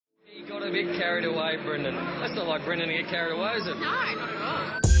a bit carried away, Brendan. That's not like Brendan to get carried away, is it? No, not at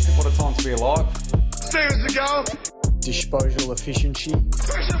all. What a time to be alive. Seconds to go. Disposal efficiency.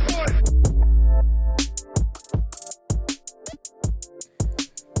 Pressure point.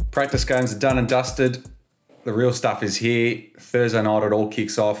 Practice games are done and dusted. The real stuff is here. Thursday night it all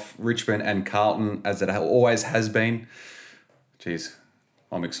kicks off. Richmond and Carlton, as it always has been. Jeez,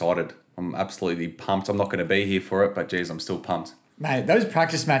 I'm excited. I'm absolutely pumped. I'm not going to be here for it, but geez, I'm still pumped. Mate, those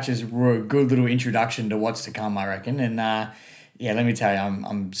practice matches were a good little introduction to what's to come, I reckon. And yeah, let me tell you,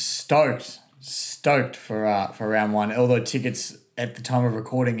 I'm stoked for round one. Although tickets at the time of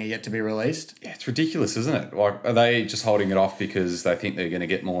recording are yet to be released. Yeah, it's ridiculous, isn't it? Like, are they just holding it off because they think they're going to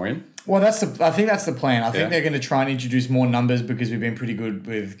get more in? Well, I think that's the plan. I think they're going to try and introduce more numbers because we've been pretty good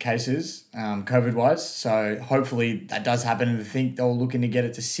with cases, COVID-wise. So hopefully that does happen, and I think they're looking to get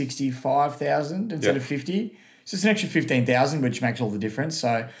it to 65,000 instead of 50. So it's an extra 15,000, which makes all the difference.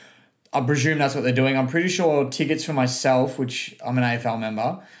 So I presume that's what they're doing. I'm pretty sure tickets for myself, which I'm an AFL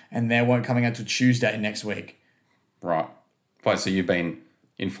member, and they weren't coming out till Tuesday next week. Right. Right, so you've been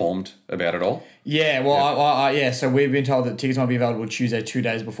informed about it all? Yeah, well, yeah. So we've been told that tickets might be available Tuesday, 2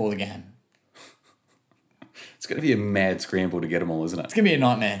 days before the game. It's going to be a mad scramble to get them all, isn't it? It's going to be a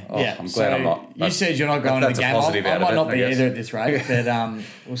nightmare. Oh, yeah. I'm glad I'm not. You said you're not going to the game. I might not be either at this rate, but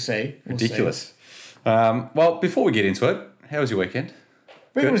we'll see. Ridiculous. Well, before we get into it, how was your weekend?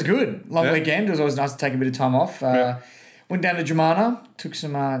 It was good. Long weekend. It was always nice to take a bit of time off. Went down to Dramana, took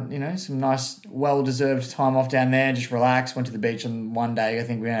some nice, well-deserved time off down there. Just relaxed. Went to the beach on one day. I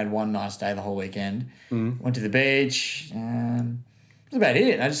think we only had one nice day the whole weekend. Went to the beach. That's about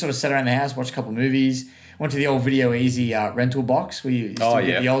it. I just sort of sat around the house, watched a couple of movies. Went to the old Video Easy rental box. We used to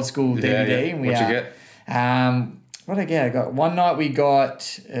get the old school DVD. Yeah. And we, What'd you get? What did I get? One night we got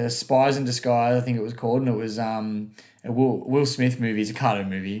Spies in Disguise, I think it was called, and it was a Will Smith movie. It's a cartoon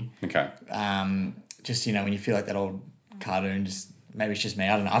movie. Okay. Just, when you feel like that old cartoon, maybe it's just me,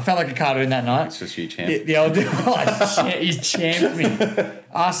 I don't know. I felt like a cartoon that night. It's just you, champ. The old he champed me.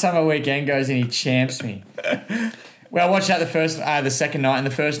 Our summer weekend goes and he champs me. Well, I watched that the second night, and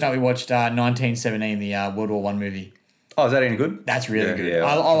the first night we watched 1917, the World War I movie. Oh, is that any good? That's really good. Yeah,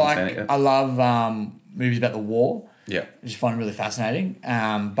 I love movies about the war. Yeah. I just find it really fascinating.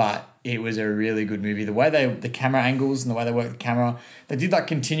 But it was a really good movie. The way the camera angles and the way they work the camera, they did like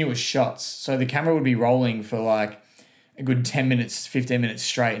continuous shots. So the camera would be rolling for like a good 10 minutes, 15 minutes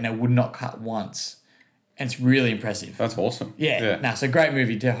straight, and they would not cut once. And it's really impressive. That's awesome. Yeah. So great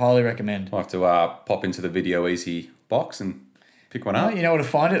movie to highly recommend. I'll have to pop into the Video Easy box and pick one up. You know where to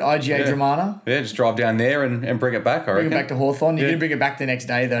find it, IGA Dramana. Yeah, just drive down there and bring it back, I reckon. Bring it back to Hawthorn. You're going to bring it back the next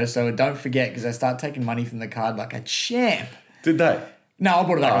day, though, so don't forget, because they start taking money from the card like a champ. Did they? No, I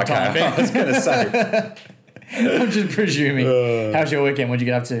brought it back on time. I was going to say. I'm just presuming. How's your weekend? What'd you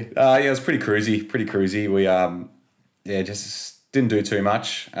get up to? Yeah, it was pretty cruisy. We, just didn't do too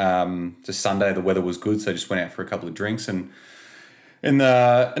much. Just Sunday, the weather was good, so just went out for a couple of drinks and in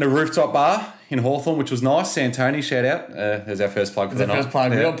a rooftop bar in Hawthorn, which was nice. Santoni, shout out. There's our first plug for the night. First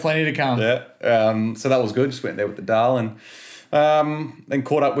plug. We've got plenty to come. Yeah. So that was good. Just went there with the Dale and then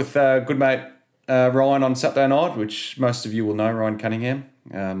caught up with good mate Ryan on Saturday night, which most of you will know, Ryan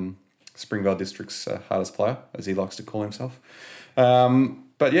Cunningham, Springvale District's hardest player, as he likes to call himself.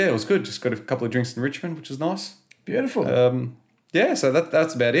 But yeah, it was good. Just got a couple of drinks in Richmond, which was nice. Beautiful. So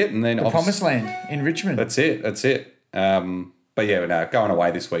that's about it. And then the Promised Land in Richmond. That's it. But yeah, no, going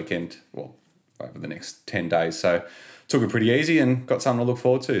away this weekend, well, over the next 10 days. So took it pretty easy and got something to look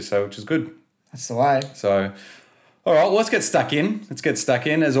forward to, so which is good. That's the way. So, all right, well, let's get stuck in.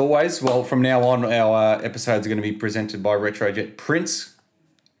 As always. Well, from now on, our episodes are going to be presented by Retrojet Prince.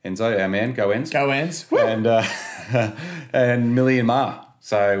 Enzo, our man, go Ends. Go Ends. And Millie and Ma.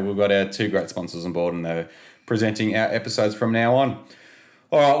 So we've got our two great sponsors on board, and they're presenting our episodes from now on.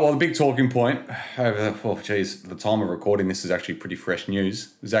 All right, well, the big talking point the time of recording, this is actually pretty fresh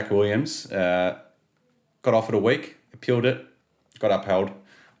news. Zach Williams got offered a week, appealed it, got upheld.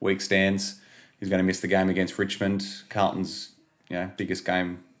 Week stands. He's going to miss the game against Richmond, Carlton's biggest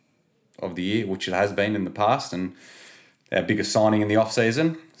game of the year, which it has been in the past, and our biggest signing in the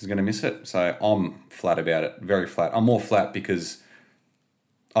off-season. He's going to miss it. So I'm flat about it, very flat. I'm more flat because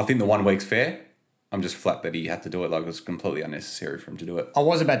I think the 1 week's fair. I'm just flat that he had to do it. Like, it was completely unnecessary for him to do it. I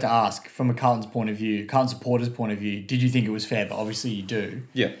was about to ask, from a Carlton supporter's point of view, did you think it was fair? But obviously you do.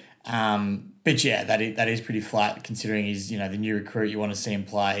 Yeah. But yeah, that is pretty flat considering he's, the new recruit. You want to see him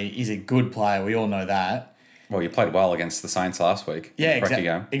play. He's a good player. We all know that. Well, you played well against the Saints last week. Yeah,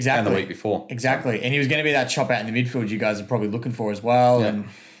 Game, exactly. And the week before. Exactly. And he was going to be that chop out in the midfield you guys are probably looking for as well. Yeah. And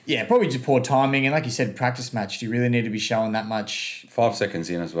Yeah, probably just poor timing. And like you said, practice match. Do you really need to be showing that much? 5 seconds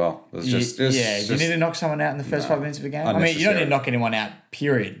in as well. It was Do you just need to knock someone out in the first 5 minutes of a game? I mean, you don't need to knock anyone out,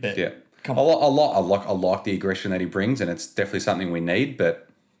 period. But yeah. come I on. like the aggression that he brings, and it's definitely something we need. But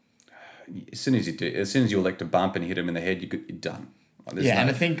as soon as you elect a bump and hit him in the head, you're done. There's And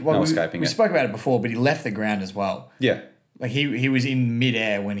I think we spoke about it before, but he left the ground as well. Yeah. Like he was in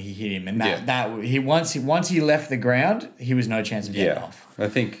midair when he hit him, and once he left the ground, he was no chance of getting off. I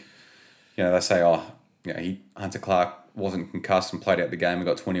think, they say, Hunter Clark wasn't concussed and played out the game and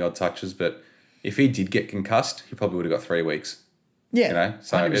got 20 odd touches, but if he did get concussed, he probably would have got 3 weeks. Yeah,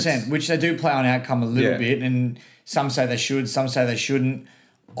 so 100%. Which they do play on outcome a little bit, and some say they should, some say they shouldn't.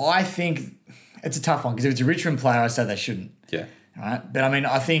 I think it's a tough one because if it's a Richmond player, I say they shouldn't. Yeah. Right, but I mean,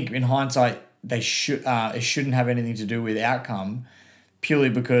 I think in hindsight, they should. It shouldn't have anything to do with outcome, purely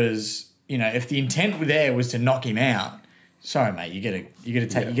because if the intent there was to knock him out, sorry mate, you gotta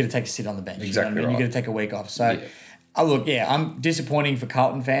take a sit on the bench. Exactly, You gotta take a week off. So, I'm disappointing for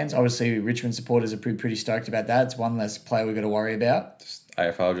Carlton fans. Obviously, Richmond supporters are pretty stoked about that. It's one less player we've got to worry about.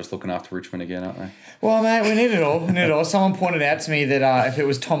 AFL just looking after Richmond again, aren't they? Well, mate, we need it all. Someone pointed out to me that if it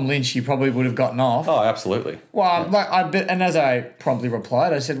was Tom Lynch, he probably would have gotten off. Oh, absolutely. Well, and as I promptly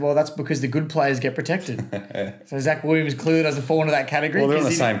replied, I said, well, that's because the good players get protected. So Zach Williams clearly doesn't fall into that category. Well, they're on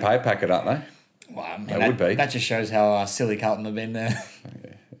the same pay packet, aren't they? Well, I mean, they would be. That just shows how silly Carlton have been there.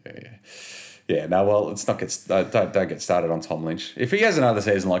 Yeah, no, well, don't get started on Tom Lynch. If he has another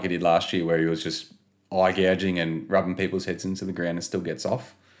season like he did last year where he was just eye gouging and rubbing people's heads into the ground and still gets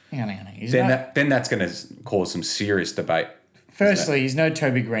off, then that's going to cause some serious debate. Firstly, he's no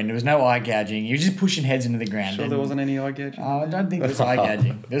Toby Green. There was no eye gouging. He was just pushing heads into the ground. Sure, there wasn't any eye gouging? I don't think there's eye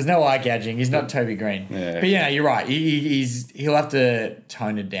gouging. There's no eye gouging. He's not Toby Green. Yeah. But you're right. He'll have to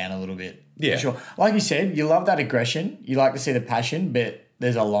tone it down a little bit. Yeah. For sure. Like you said, you love that aggression. You like to see the passion, but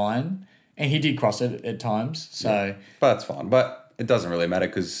there's a line. And he did cross it at times. So, yeah. But that's fine. But it doesn't really matter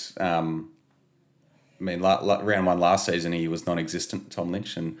because, round one last season, he was non-existent, Tom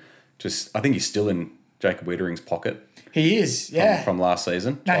Lynch. And I think he's still in Jacob Wiedering's pocket. He is, yeah. From last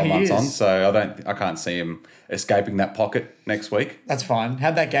season, 12 he months is. on. So I can't see him escaping that pocket next week. That's fine.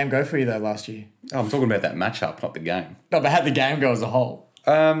 How'd that game go for you, though, last year? Oh, I'm talking about that matchup, not the game. No, but how'd the game go as a whole?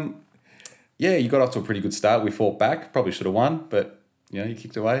 Yeah, you got off to a pretty good start. We fought back. Probably should have won, but... you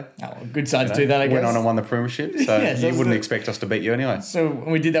kicked away. Oh, well, good side to do that, I guess. Went on and won the premiership, so you wouldn't expect us to beat you anyway. So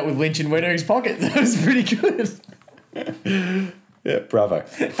we did that with Lynch and Wiedering's pocket. That was pretty good. Yeah, bravo.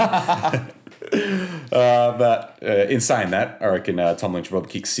 But in saying that, I reckon Tom Lynch will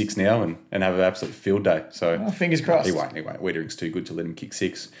probably kick 6 now and have an absolute field day. So fingers crossed. He won't. Wiedering's too good to let him kick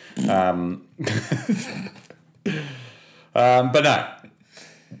 6. But no,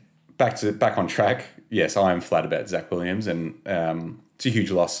 back on track. Yes, I am flat about Zach Williams, and it's a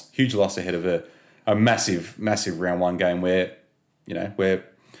huge loss. Huge loss ahead of a massive round one game where, we're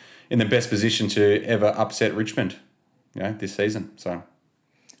in the best position to ever upset Richmond, this season. So,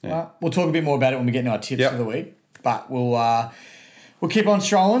 Well, we'll talk a bit more about it when we get into our tips for the week. But we'll keep on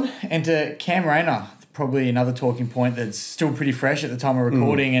strolling into Cam Rayner. Probably another talking point that's still pretty fresh at the time of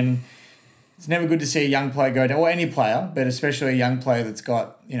recording, and it's never good to see a young player go down, or any player, but especially a young player that's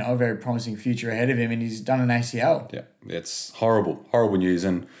got, a very promising future ahead of him, and he's done an ACL. Yeah, it's horrible news.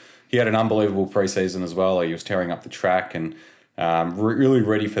 And he had an unbelievable preseason as well. He was tearing up the track and really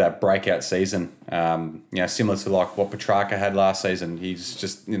ready for that breakout season. Similar to like what Petrarca had last season. He's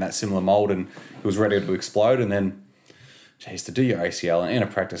just in that similar mould and he was ready to explode. And then, to do your ACL in a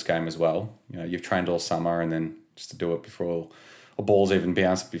practice game as well, you've trained all summer and then just to do it before a ball's even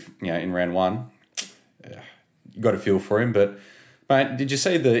bounced, in round one, you got to feel for him. But, mate, did you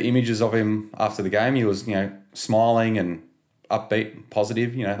see the images of him after the game? He was, smiling and upbeat,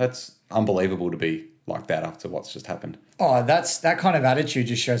 positive. That's unbelievable to be like that after what's just happened. Oh, that kind of attitude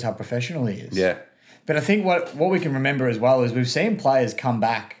just shows how professional he is. Yeah. But I think what we can remember as well is we've seen players come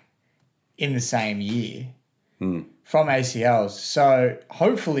back in the same year from ACLs. So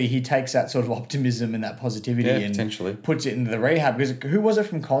hopefully he takes that sort of optimism and that positivity and potentially puts it into the rehab. Because who was it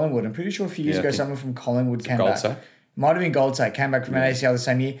from Collingwood? I'm pretty sure a few years ago someone from Collingwood came back. Might have been Goldsack, came back from an ACL the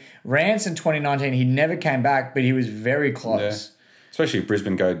same year. Rance in 2019, he never came back, but he was very close. Yeah. Especially if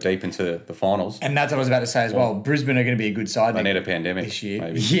Brisbane go deep into the finals. And that's what I was about to say as well. Brisbane are going to be a good side. They need a pandemic this year.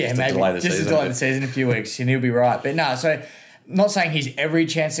 Maybe. Yeah, maybe. Just to delay the season a few weeks, and he'll be right. But no, so not saying he's every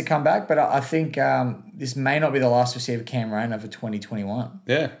chance to come back, but I think this may not be the last we see of Cam Rayner for 2021.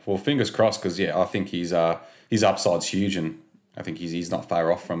 Yeah, well, fingers crossed because, I think his upside's huge and I think he's not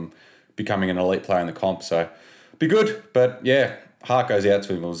far off from becoming an elite player in the comp. So, be good. But, heart goes out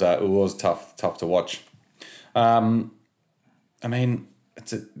to him. It was tough to watch.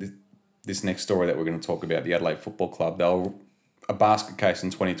 this next story that we're going to talk about, the Adelaide Football Club, they were a basket case in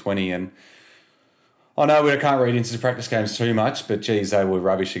 2020, and I know we can't read into the practice games too much, but geez, they were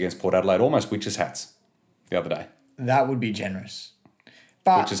rubbish against Port Adelaide, almost witches' hats the other day. That would be generous.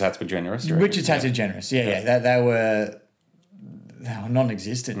 But Witches' hats were generous. you reckon? Witches' hats are generous. Yeah. They were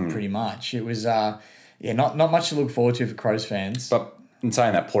non-existent pretty much. It was not much to look forward to for Crows fans. But in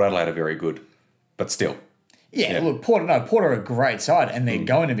saying that, Port Adelaide are very good, but still. Yeah, look, Port are a great side, and they're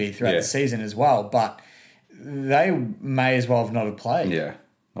going to be throughout Yeah. the season as well. But they may as well have not have played. Yeah.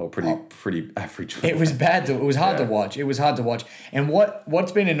 Well, pretty average. It was bad. It was hard to watch. It was hard to watch. And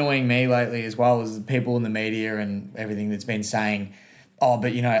what's been annoying me lately as well is the people in the media and everything that's been saying, oh,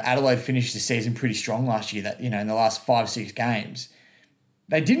 but Adelaide finished the season pretty strong last year. That in the last 5-6 games,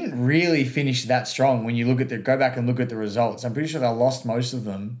 they didn't really finish that strong. When you go back and look at the results, I'm pretty sure they lost most of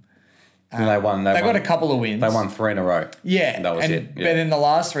them. And they won. They got a couple of wins. They won 3 in a row. Yeah, And that was it. But in the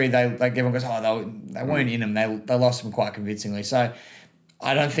last 3, they everyone goes, oh, they weren't in them. They lost them quite convincingly. So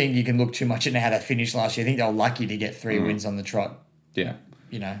I don't think you can look too much into how they finished last year. I think they were lucky to get 3 wins on the trot. Yeah.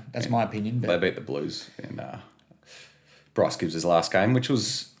 That's my opinion. They But beat the Blues in Bryce Gibbs' last game, which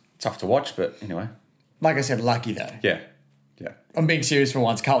was tough to watch, but anyway. like I said, lucky though. Yeah. I'm being serious for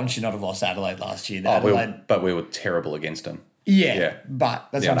once. Carlton should not have lost Adelaide last year. But we were terrible against them. Yeah, but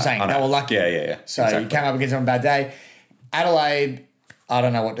that's what I'm saying. They were lucky. Yeah. So exactly. you came up against them on a bad day. Adelaide, I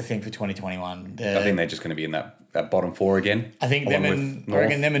don't know what to think for 2021. I think they're just going to be in that bottom 4 again. I think along them with and North. I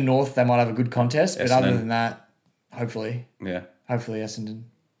reckon them and North, they might have a good contest. But other Essendon. than that, hopefully Essendon.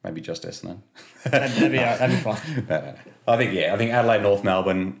 Maybe just Essendon. That'd be fine. No. I think Adelaide, North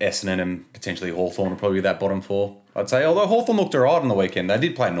Melbourne, Essendon, and potentially Hawthorn will probably be that bottom 4. I'd say. Although Hawthorn looked alright on the weekend, they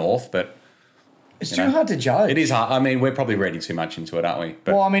did play North, but It's too hard to judge. it is hard. I mean, we're probably reading too much into it, aren't we?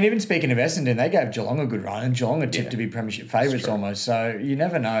 But Well, I mean, even speaking of Essendon, they gave Geelong a good run, and Geelong are tipped to be premiership favourites true. almost. So you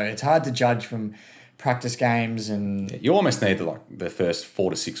never know. It's hard to judge from practice games and you almost need the first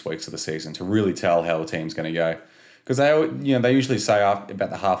 4 to 6 weeks of the season to really tell how a team's going to go, because they usually say about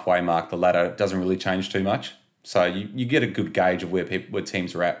the halfway mark the ladder doesn't really change too much, so you get a good gauge of where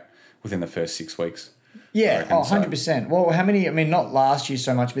teams are at within the first 6 weeks. yeah, reckon, 100%. Well, how many? I mean, not last year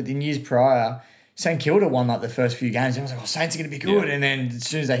so much, but in years prior, St Kilda won the first few games. I was like, Saints are going to be good, Yeah. and then as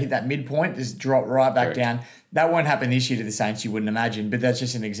soon as they hit that midpoint, just drop right back Correct. down. That won't happen this year to the Saints. You wouldn't imagine, but that's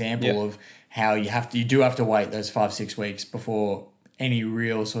just an example of how you do have to wait those 5-6 weeks before any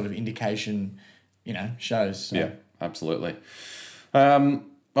real sort of indication, shows. So. Yeah, absolutely. I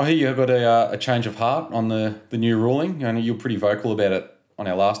hear you got a change of heart on the new ruling. I know you were pretty vocal about it on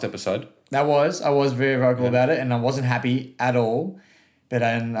our last episode. I was very vocal about it, and I wasn't happy at all. But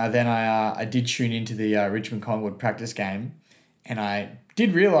then I did tune into the Richmond Collingwood practice game, and I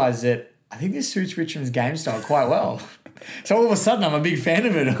did realise that I think this suits Richmond's game style quite well. So all of a sudden, I'm a big fan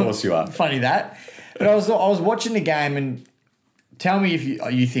of it. Of course you are. Funny that. But I was watching the game, and tell me if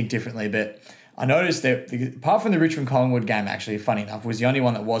you think differently. But I noticed that apart from the Richmond Collingwood game, actually, funny enough, was the only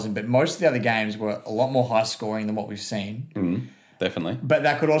one that wasn't. But most of the other games were a lot more high scoring than what we've seen. Definitely. But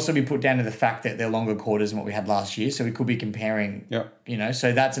that could also be put down to the fact that they're longer quarters than what we had last year. So we could be comparing,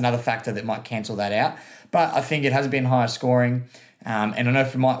 so that's another factor that might cancel that out. But I think it has been higher scoring. And I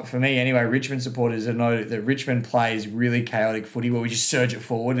know for me anyway, Richmond supporters, I know that Richmond plays really chaotic footy where we just surge it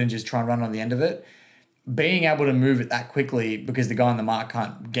forward and just try and run on the end of it. Being able to move it that quickly because the guy on the mark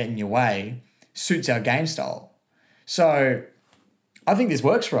can't get in your way suits our game style. So I think this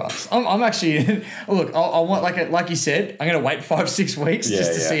works for us. I'm actually look. I want like you said. I'm going to wait 5-6 weeks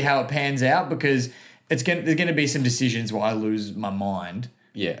just to see how it pans out because there's going to be some decisions where I lose my mind.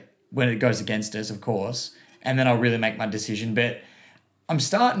 Yeah. When it goes against us, of course, and then I'll really make my decision. But it's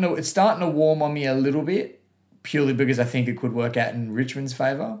starting to warm on me a little bit, purely because I think it could work out in Richmond's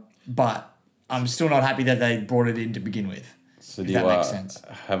favour. But I'm still not happy that they brought it in to begin with. So if do that you makes sense.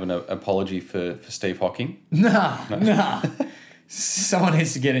 have an apology for Steve Hocking? Nah. Someone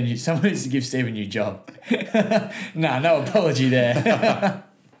needs to give Steve a new job. No apology there.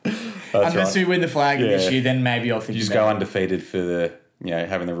 Unless we win the flag this year, then maybe I'll think You just about go it. undefeated for the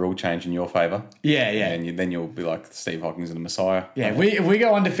having the rule change in your favour. Yeah. And then you'll be like Steve Hocking's the Messiah. Yeah, if we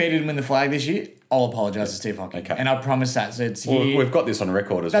go undefeated and win the flag this year, I'll apologise to Steve Hocking. Okay. And I promise that. So it's Well, here. we've got this on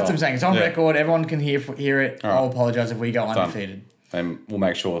record as That's well. what I'm saying. It's on record. Everyone can hear it. All I'll right. apologise if we go undefeated. And we'll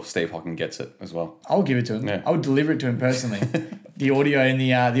make sure Steve Hocking gets it as well. I'll give it to him. Yeah. I would deliver it to him personally. The audio in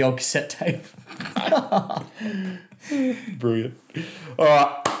the old cassette tape. Brilliant. All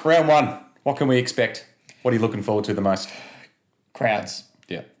right, round 1. What can we expect? What are you looking forward to the most? Crowds.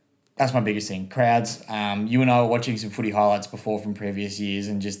 Yeah. That's my biggest thing. Crowds. You and I were watching some footy highlights before from previous years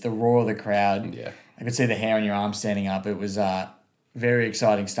and just the roar of the crowd. Yeah. I could see the hair on your arm standing up. It was Very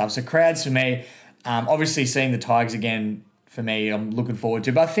exciting stuff. So crowds for me, obviously seeing the Tigers again for me, I'm looking forward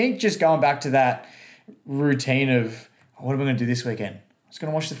to. But I think just going back to that routine of what am I going to do this weekend? I'm just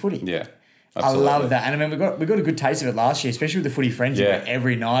going to watch the footy. Yeah. Absolutely. I love that. And I mean, we got a good taste of it last year, especially with the Footy Frenzy, where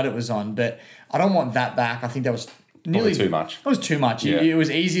every night it was on. But I don't want that back. I think that was nearly too much. It was too much. Yeah. It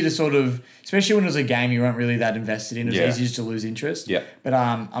was easy to sort of, especially when it was a game you weren't really that invested in. It was easy just to lose interest. Yeah. But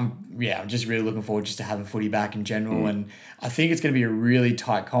I'm just really looking forward just to having footy back in general. And I think it's going to be a really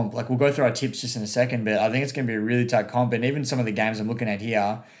tight comp. Like, we'll go through our tips just in a second, but I think it's going to be a really tight comp. And even some of the games I'm looking at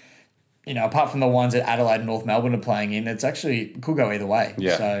here, you know, apart from the ones that Adelaide and North Melbourne are playing in, it could go either way.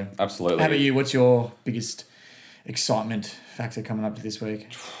 Yeah, so, absolutely. How about you? What's your biggest excitement factor coming up to this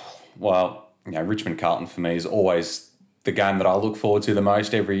week? Well, Richmond Carlton for me is always the game that I look forward to the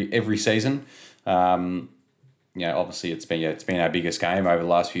most every season. Obviously it's been our biggest game over the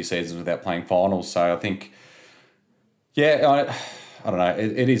last few seasons without playing finals. So I think, I don't know.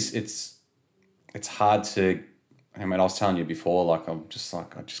 It's hard to. I mean, I was telling you before, I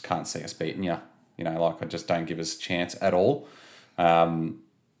just can't see us beating you. You know, I just don't give us a chance at all.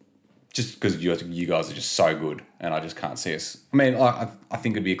 Just because you guys are just so good, and I just can't see us. I mean, I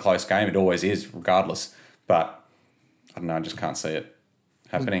think it'd be a close game. It always is, regardless. But I don't know. I just can't see it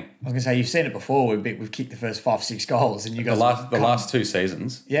happening. I was gonna say, you've seen it before. We've kicked the first 5-6 goals, and you guys the last two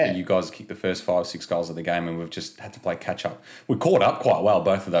seasons. Yeah, you guys kicked the first 5-6 goals of the game, and we've just had to play catch up. We caught up quite well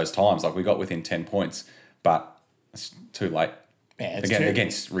both of those times. Like, we got within 10 points, but it's too late. Yeah,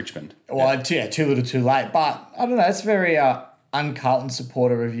 against Richmond. Well, too little, too late. But I don't know. It's very un-Carlton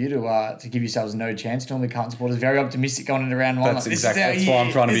supporter of you to give yourselves no chance. Normally, Carlton supporters are very optimistic going into round one. That's why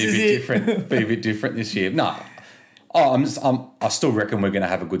I'm trying to be a bit different. Be a bit different this year. No, I still reckon we're going to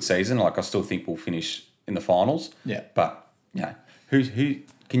have a good season. Like, I still think we'll finish in the finals. Yeah. But who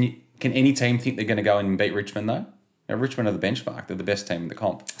can any team think they're going to go and beat Richmond though? Richmond are the benchmark. They're the best team in the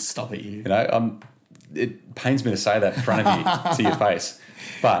comp. Stop it, you. It pains me to say that in front of you to your face,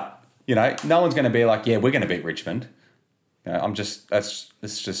 but no one's going to be like, yeah, we're going to beat Richmond.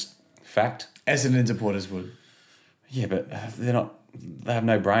 It's just fact. Essendon supporters would. Yeah, but they're not. They have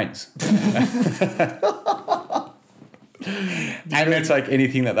no brains. I don't take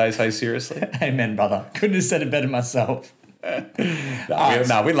anything that they say seriously. Amen, brother. Couldn't have said it better myself. We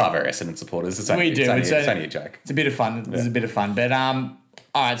love our Essendon supporters. It's only a joke. It's a bit of fun. It's a bit of fun, but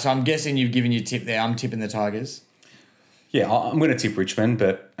all right, so I'm guessing you've given your tip there. I'm tipping the Tigers. Yeah, I'm going to tip Richmond,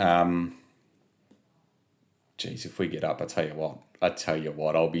 but if we get up, I tell you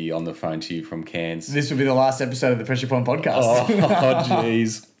what, I'll be on the phone to you from Cairns. This will be the last episode of the Pressure Point podcast. Oh,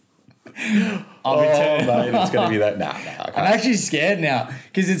 jeez. Mate, it's going to be that. Nah, I'm actually scared now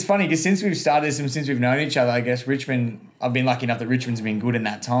because it's funny because since we've started this and since we've known each other, I guess Richmond, I've been lucky enough that Richmond's been good in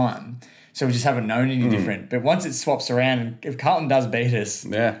that time. So we just haven't known any different. But once it swaps around, and if Carlton does beat us,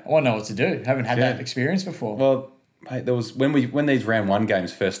 I want to know what to do. Haven't had that experience before. Well, mate, there was when these round one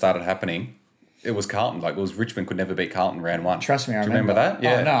games first started happening, it was Carlton. Like, it was Richmond could never beat Carlton round one. Trust me, I remember that?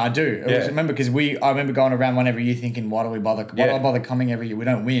 Yeah. Oh, no, I do. I remember because I remember going to round one every year thinking, why do I bother coming every year? We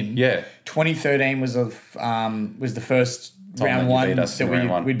don't win. Yeah. 2013 was the first round one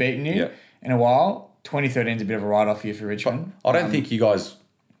that we'd beaten you in a while. 2013 is a bit of a write-off year for Richmond. But I don't think you guys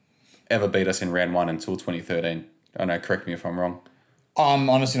ever beat us in round one until 2013. I know, correct me if I'm wrong. I'm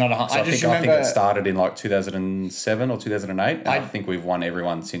honestly not 100%. I think it started in 2007 or 2008. I think we've won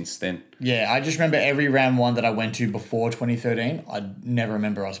everyone since then. Yeah, I just remember every round one that I went to before 2013, I never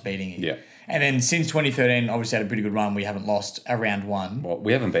remember us beating you. Yeah. And then since 2013, obviously had a pretty good run. We haven't lost a round one. Well,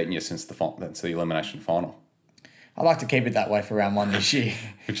 we haven't beaten you since the elimination final. I'd like to keep it that way for round one this year.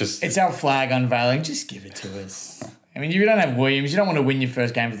 It's our flag unveiling. Just give it to us. I mean, you don't have Williams. You don't want to win your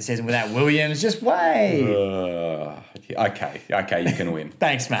first game of the season without Williams. Just wait. Okay, you can win.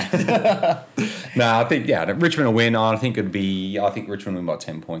 Thanks, mate. No, I think Richmond will win. I think Richmond will win by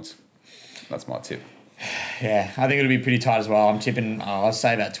 10 points. That's my tip. Yeah, I think it'll be pretty tight as well. I'm tipping. I'll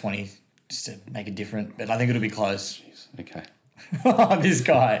say about 20 just to make it different, but I think it'll be close. Jeez, okay. This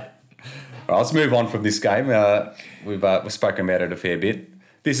guy. All right, let's move on from this game. We've spoken about it a fair bit.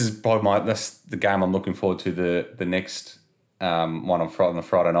 This is probably the game I'm looking forward to. The next one on the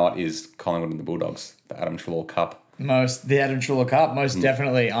Friday night is Collingwood and the Bulldogs, the Adam Treloar Cup. The Adam Treloar Cup, most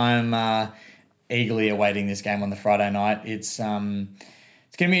definitely. I'm eagerly awaiting this game on the Friday night. It's going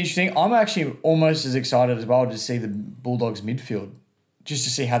to be interesting. I'm actually almost as excited as well to see the Bulldogs midfield, just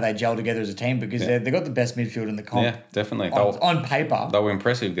to see how they gel together as a team because they've got the best midfield in the comp. Yeah, definitely. On paper. They were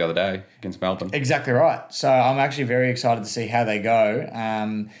impressive the other day against Melbourne. Exactly right. So I'm actually very excited to see how they go.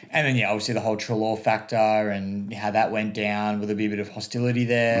 And then, obviously the whole Treloar factor and how that went down. Will there be a bit of hostility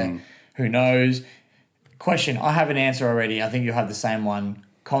there? Who knows? Question. I have an answer already. I think you'll have the same one.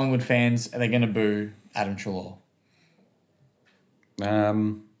 Collingwood fans, are they going to boo Adam Treloar?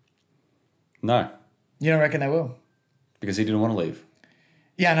 No, You don't reckon they will? because he didn't want to leave.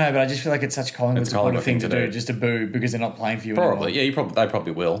 Yeah, I know, but I just feel like it's such Collingwood It's a supporter Collingwood thing thing to to do, do. just to boo because they're not playing for you Probably, anymore. yeah. They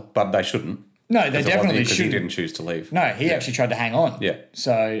probably will, but they shouldn't. No, they definitely because he shouldn't. didn't choose to leave. No, he actually tried to hang on. Yeah.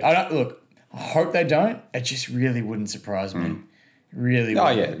 So I don't look. I hope they don't. It just really wouldn't surprise me. Really. Oh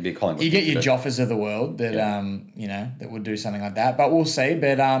wouldn't. yeah, it'd be a Collingwood. You get thing your to do. Joffers of the world that that would do something like that, but we'll see.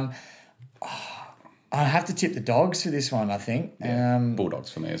 But I have to tip the Dogs for this one. I think. Bulldogs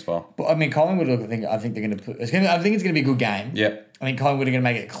for me as well. But I mean, Collingwood. Look, I think they're going to put. I think it's going to be a good game. Yep. I think Collingwood are going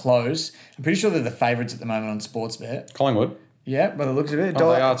to make it close. I'm pretty sure they're the favourites at the moment on Sportsbet. Collingwood. Yeah, by the looks of it,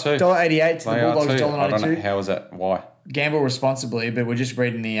 Oh, they are too. $1.88 to the They are Bulldogs, too. I don't know $1.92. how is that. Why? Gamble responsibly, but we're just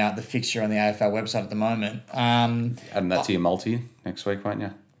reading the fixture on the AFL website at the moment. Adding that to your multi next week, won't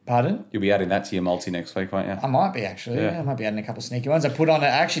you? Pardon? You'll be adding that to your multi next week, won't you? I might be actually. Yeah. Yeah, I might be adding a couple sneaky ones. I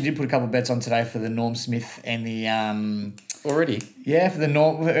actually did put a couple of bets on today for the Norm Smith and the Already. for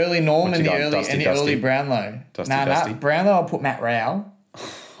the early Norm What and you the got, early Dusty, and the Dusty? early Brownlow. Dusty. Brownlow. I'll put Matt Rao.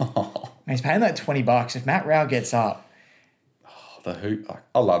 He's paying like $20. If Matt Rao gets up,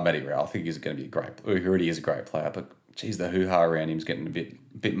 I love Matty Rowell. I think he's going to be he already is a great player, but geez, the hoo-ha around him's getting a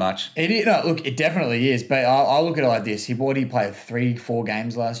bit much. it is, no, look, it definitely is. But I'll look at it like this: he played 3-4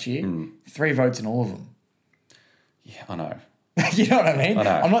 games last year, 3 votes in all of them. Yeah, I know. You know what I mean? I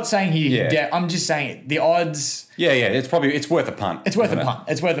know. I'm not saying he. Yeah. I'm just saying the odds. Yeah, it's worth a punt. It's worth isn't a it? punt.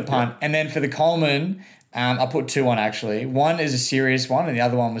 It's worth a punt. And then for the Coleman, I put 2 on actually. One is a serious one, and the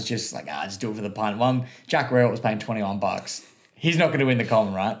other one was just like, just do it for the punt. One, Jack Rowell was paying $21. He's not going to win the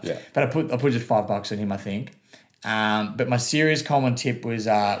Coleman, right? Yeah. But I put just $5 on him, I think. But my serious Coleman tip was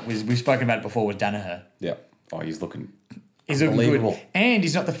we've spoken about it before, was Danaher. Yeah. Oh, he's looking. He's looking good, Unbelievable. and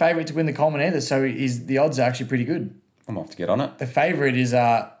he's not the favourite to win the Coleman either. So the odds are actually pretty good. I'm off to get on it. The favourite is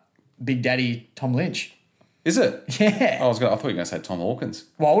Big Daddy Tom Lynch. Is it? Yeah. I thought you were going to say Tom Hawkins.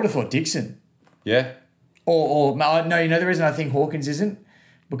 Well, I would have thought Dixon. Yeah. Or no, you know the reason I think Hawkins isn't?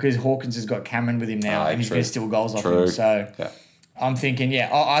 Because Hawkins has got Cameron with him now and he's true. going to steal goals off True. him. So Yeah. I'm thinking,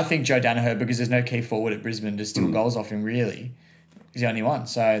 I think Joe Danaher, because there's no key forward at Brisbane to steal goals off him, really. He's the only one.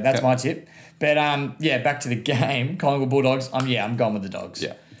 So that's my tip. But back to the game. Collingwood Bulldogs. I'm going with the Dogs.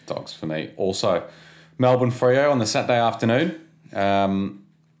 Yeah. Dogs for me. Also, Melbourne Freo on the Saturday afternoon.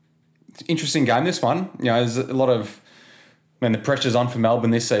 Interesting game, this one. There's a lot of... the pressure's on for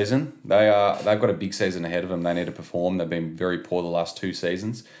Melbourne this season. They've got a big season ahead of them. They need to perform. They've been very poor the last 2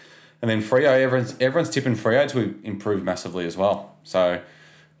 seasons. And then Freo, everyone's tipping Freo to improve massively as well. So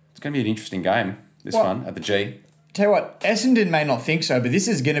it's going to be an interesting game, this one, at the G. Tell you what, Essendon may not think so, but this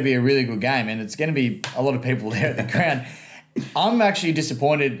is going to be a really good game, and it's going to be a lot of people there at the ground. I'm actually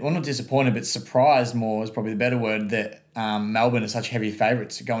disappointed, well, not disappointed, but surprised more is probably the better word, that Melbourne are such heavy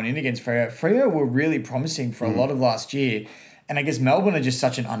favourites going in against Freo. Freo were really promising for a lot of last year, and I guess Melbourne are just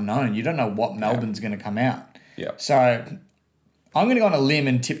such an unknown. You don't know what Melbourne's going to come out. Yeah. So I'm going to go on a limb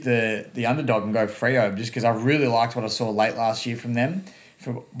and tip the underdog and go Freo, just because I really liked what I saw late last year from them.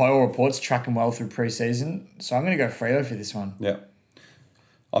 By all reports, tracking well through pre-season. So I'm going to go Freo for this one. Yeah.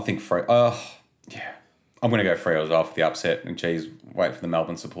 I think Freo... I'm going to go Freo as well for the upset. And geez, wait for the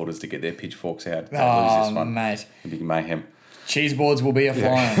Melbourne supporters to get their pitchforks out. They lose this one. Mate. A big mayhem. Cheese boards will be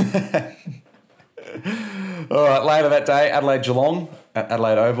a-flying. All right, later that day, Adelaide Geelong at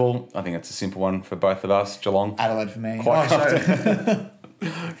Adelaide Oval. I think it's a simple one for both of us. Geelong. Adelaide for me.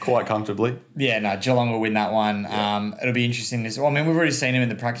 Quite comfortably. Yeah, no, Geelong will win that one. It'll be interesting. We've already seen him in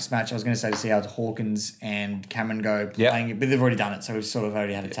the practice match. I was going to say to see how Hawkins and Cameron go playing it, but they've already done it, so we've sort of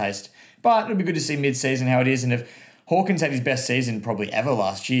already had a taste. But it'll be good to see mid-season how it is, and if Hawkins had his best season probably ever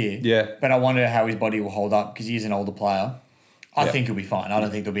last year. Yeah. But I wonder how his body will hold up because he is an older player. I think he'll be fine. I don't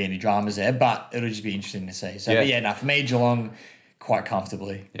think there'll be any dramas there, but it'll just be interesting to see. So, for me, Geelong, quite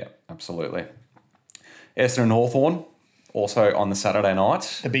comfortably. Yeah, absolutely. Essendon and Hawthorn, also on the Saturday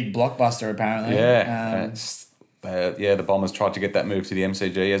night. The big blockbuster, apparently. Yeah. The Bombers tried to get that move to the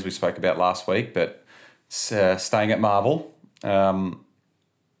MCG, as we spoke about last week, but staying at Marvel.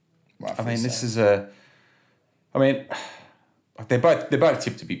 This is a... they're both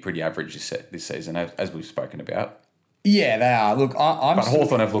tipped to be pretty average this season, as we've spoken about. Yeah, they are. Look, But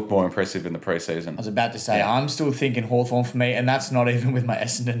Hawthorn have looked more impressive in the pre-season. I was about to say, I'm still thinking Hawthorn for me, and that's not even with my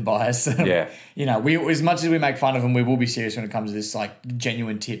Essendon bias. Yeah. We as much as we make fun of them, we will be serious when it comes to this, like,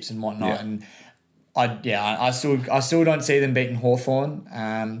 genuine tips and whatnot. Yeah. And I still don't see them beating Hawthorn.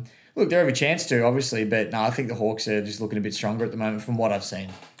 Look, they have a chance to, obviously, but no, I think the Hawks are just looking a bit stronger at the moment from what I've seen.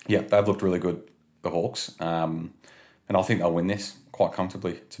 Yeah, they've looked really good, the Hawks. And I think they'll win this quite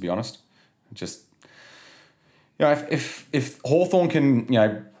comfortably, to be honest. You know, if Hawthorn can, you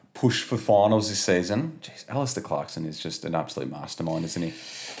know, push for finals this season, geez, Alistair Clarkson is just an absolute mastermind, isn't he?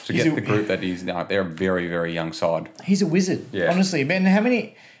 To get the group that he's now, they're a very, very young side. He's a wizard, honestly. Man,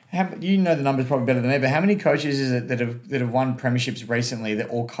 you know the numbers probably better than me, but how many coaches is it that have won premierships recently that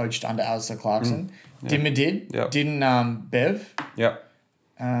all coached under Alistair Clarkson? Dimmer did. Yep. Didn't Bev? Yep.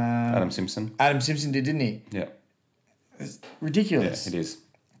 Adam Simpson. Adam Simpson did, didn't he? Yep. It's ridiculous. Yeah, it is.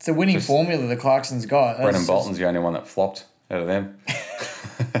 It's a winning formula that Clarkson's got. Brendan Bolton's the only one that flopped out of them.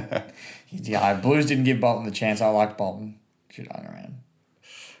 Yeah, Blues didn't give Bolton the chance. I like Bolton. Should hang around.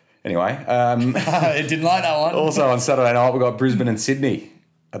 Anyway. It didn't like that one. Also on Saturday night, we've got Brisbane and Sydney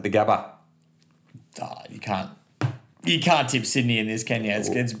at the Gabba. Oh, you can't tip Sydney in this, can you?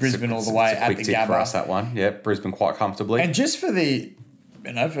 It's Brisbane all the way at the Quick tip Gabba. for us, that one. Yeah, Brisbane quite comfortably. And just for the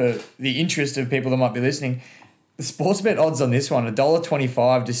interest of people that might be listening, the Sportsbet odds on this one,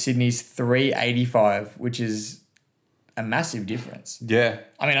 $1.25 to Sydney's $3.85, which is a massive difference. Yeah.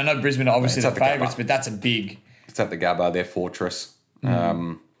 I mean, I know Brisbane are obviously It's the at the favourites, Gabba. but that's a big... It's at the Gabba, their fortress. Yeah,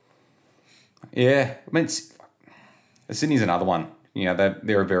 I mean, Sydney's another one. You know,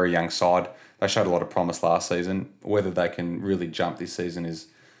 they're a very young side. They showed a lot of promise last season. Whether they can really jump this season is...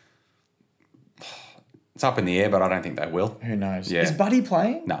 It's up in the air, but I don't think they will. Who knows? Yeah. Is Buddy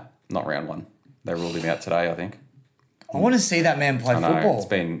playing? No, not round one. They ruled him out today, I think. I want to see that man play I know, football. it's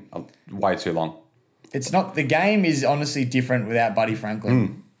been way too long. It's not... The game is honestly different without Buddy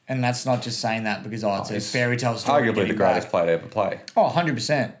Franklin. And that's not just saying that because, it's a fairy tale story. Arguably the greatest player to ever play. Oh,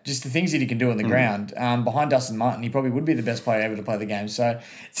 100%. Just the things that he can do on the ground. Behind Dustin Martin, he probably would be the best player ever to play the game. So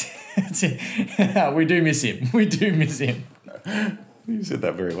we do miss him. We do miss him. You said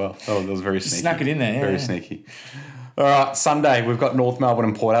that very well. Oh, that was very sneaky. Snuck it in there, yeah. Very sneaky. All right, Sunday, we've got North Melbourne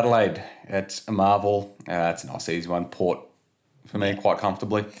and Port Adelaide at Marvel. It's a nice, easy one. Port, for me, quite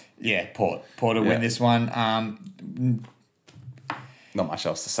comfortably. Yeah, Port. Port will win this one. Not much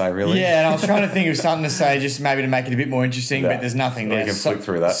else to say, really. Yeah, and I was trying to think of something to say just maybe to make it a bit more interesting, No. but there's nothing We there. can flick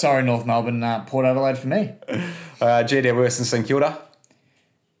through that. Sorry, North Melbourne. Port Adelaide for me. GWS and St Kilda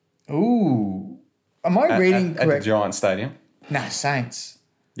Ooh. Am I reading at the correct? Giant Stadium. No, Saints.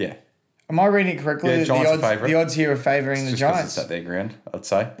 Yeah. Am I reading it correctly? Yeah, that Giants are favourite. the odds here are favouring the Just 'cause Giants. it's at their ground, I'd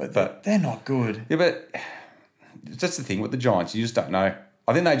say. But they're not good. Yeah, but that's the thing with the Giants. You just don't know.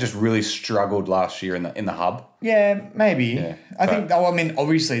 I think they just really struggled last year in the hub. Yeah, maybe. Yeah, I think. Oh, I mean,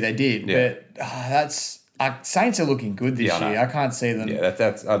 obviously they did, Yeah. but Saints are looking good this Yeah, I know. year. I can't see them. Yeah,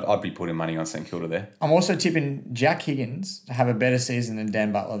 that's I'd be putting money on St Kilda there. I'm also tipping Jack Higgins to have a better season than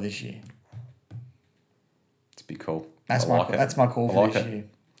Dan Butler this year. It's a bit cool. That's I my like it. that's my call I for like this it. year.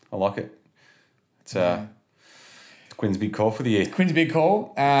 I like it. It's Quinn's big call for the year. Quinn's big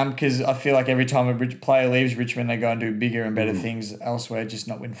call because I feel like every time a player leaves Richmond, they go and do bigger and better things elsewhere, just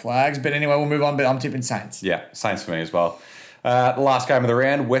not win flags. But anyway, we'll move on. But I'm tipping Saints. Yeah, Saints for me as well. The last game of the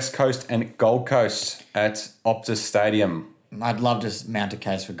round, West Coast and Gold Coast at Optus Stadium. I'd love to mount a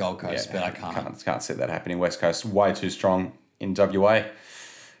case for Gold Coast, but I can't. Can't see that happening. West Coast way too strong in WA.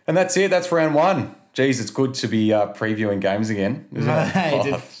 And that's it. That's round one. Geez, it's good to be previewing games again, isn't it?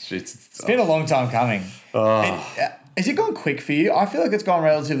 Mate, It's been a long time coming. Has it gone quick for you? I feel like it's gone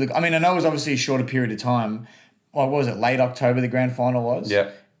relatively... I mean, I know it was obviously a shorter period of time. What was it? Late October the grand final was? Yeah.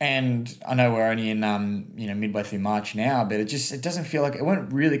 And I know we're only in midway through March now, but it doesn't feel like it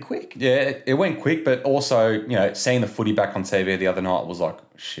went really quick. Yeah, it went quick, but also, seeing the footy back on TV the other night was like,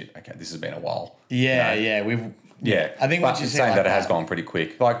 shit, okay, this has been a while. Yeah, You know? yeah. We've Yeah, I think but what you're saying saying that like it has gone pretty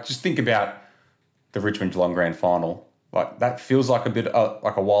quick. Like, just think about the Richmond Geelong grand final. Like, that feels like a bit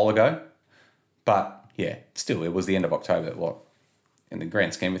like a while ago, but yeah, still, it was the end of October. What, in the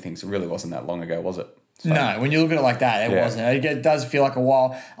grand scheme of things, it really wasn't that long ago, was it? So, No, when you look at it like that, it Yeah. wasn't. It does feel like a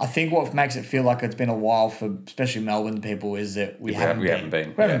while. I think what makes it feel like it's been a while for especially Melbourne people is that we haven't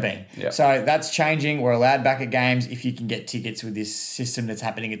been. We haven't been. Yeah. So that's changing. We're allowed back at games if you can get tickets with this system that's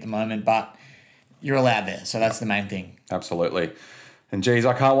happening at the moment, but you're allowed there. So that's the main thing. Absolutely. And geez,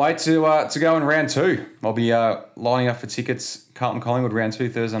 I can't wait to go in round two. I'll be lining up for tickets, Carlton Collingwood round 2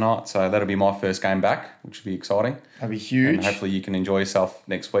 Thursday night. So that'll be my first game back, which will be exciting. That'd be huge. And hopefully you can enjoy yourself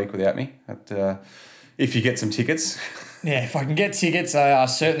next week without me. If you get some tickets. Yeah, if I can get tickets, I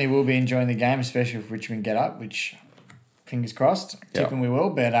certainly will be enjoying the game, especially if Richmond get up, which fingers crossed, tipping we will,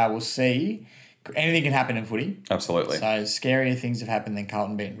 but we'll see. Anything can happen in footy. Absolutely. So scarier things have happened than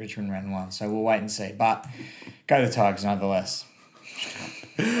Carlton beating Richmond round 1. So we'll wait and see. But go the Tigers nonetheless.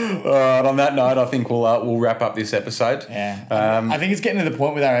 All right, on that note, I think we'll wrap up this episode. Yeah. I think it's getting to the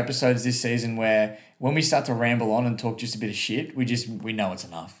point with our episodes this season where when we start to ramble on and talk just a bit of shit, we know it's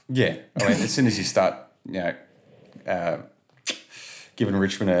enough. Yeah. I mean, as soon as you start, giving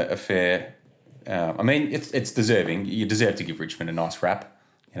Richmond a fair I mean, it's deserving. You deserve to give Richmond a nice rap.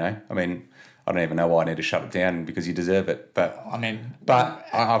 You know, I mean, I don't even know why I need to shut it down because you deserve it. But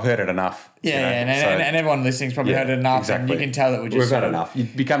I've heard it enough. Yeah, and everyone listening's probably heard it enough. Exactly. And you can tell that we've had enough. You're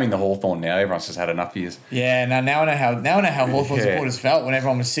becoming the Hawthorn now. Everyone's just had enough years. Yeah, now I know how Hawthorn supporters felt when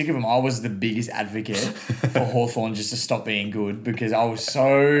everyone was sick of them. I was the biggest advocate for Hawthorn just to stop being good because I was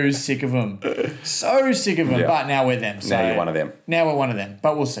so sick of them. So sick of them. Yeah. But now we're them. So now you're one of them. Now we're one of them.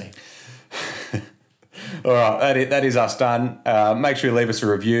 But we'll see. All right, that is us done. Make sure you leave us a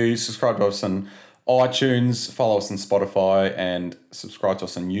review, subscribe to us on iTunes, follow us on Spotify, and subscribe to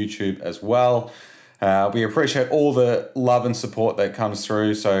us on YouTube as well. We appreciate all the love and support that comes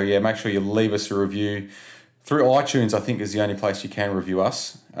through. So, yeah, make sure you leave us a review. Through iTunes, I think, is the only place you can review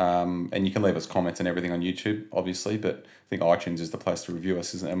us. And you can leave us comments and everything on YouTube, obviously, but I think iTunes is the place to review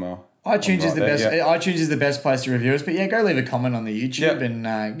us, isn't it, Emma? iTunes is the best. Yeah. iTunes is the best place to review us. But yeah, go leave a comment on the YouTube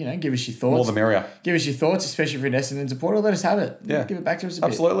and give us your thoughts. More the merrier. Give us your thoughts, especially if you're an Essendon supporter. Let us have it. Yeah, give it back to us a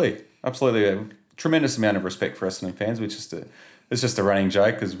bit. Absolutely. Tremendous amount of respect for Essendon fans, which is it's just a running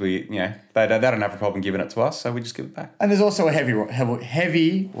joke because they don't have a problem giving it to us, so we just give it back. And there's also a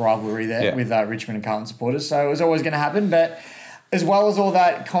heavy rivalry there with Richmond and Carlton supporters, so it was always going to happen. But as well as all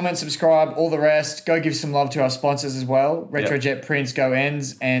that, comment, subscribe, all the rest. Go give some love to our sponsors as well. Retrojet Prints, Go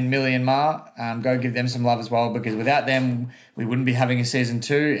Ends, and Millie and Ma. Go give them some love as well because without them, we wouldn't be having a season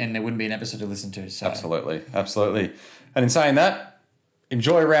 2 and there wouldn't be an episode to listen to. So. Absolutely. And in saying that,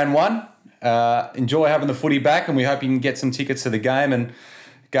 enjoy round 1. Enjoy having the footy back, and we hope you can get some tickets to the game and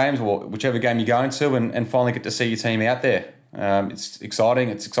games, or whichever game you're going to, and finally get to see your team out there. It's exciting.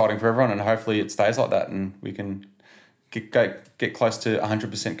 It's exciting for everyone, and hopefully it stays like that, and we can get close to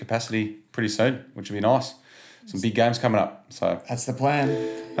 100% capacity pretty soon, which would be nice. Some big games coming up, so that's the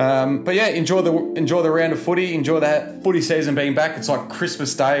plan. But yeah, enjoy the round of footy. Enjoy that footy season being back. It's like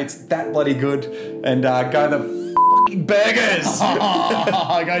Christmas Day. It's that bloody good, and go the fucking Burgers.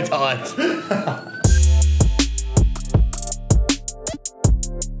 Go Tigers.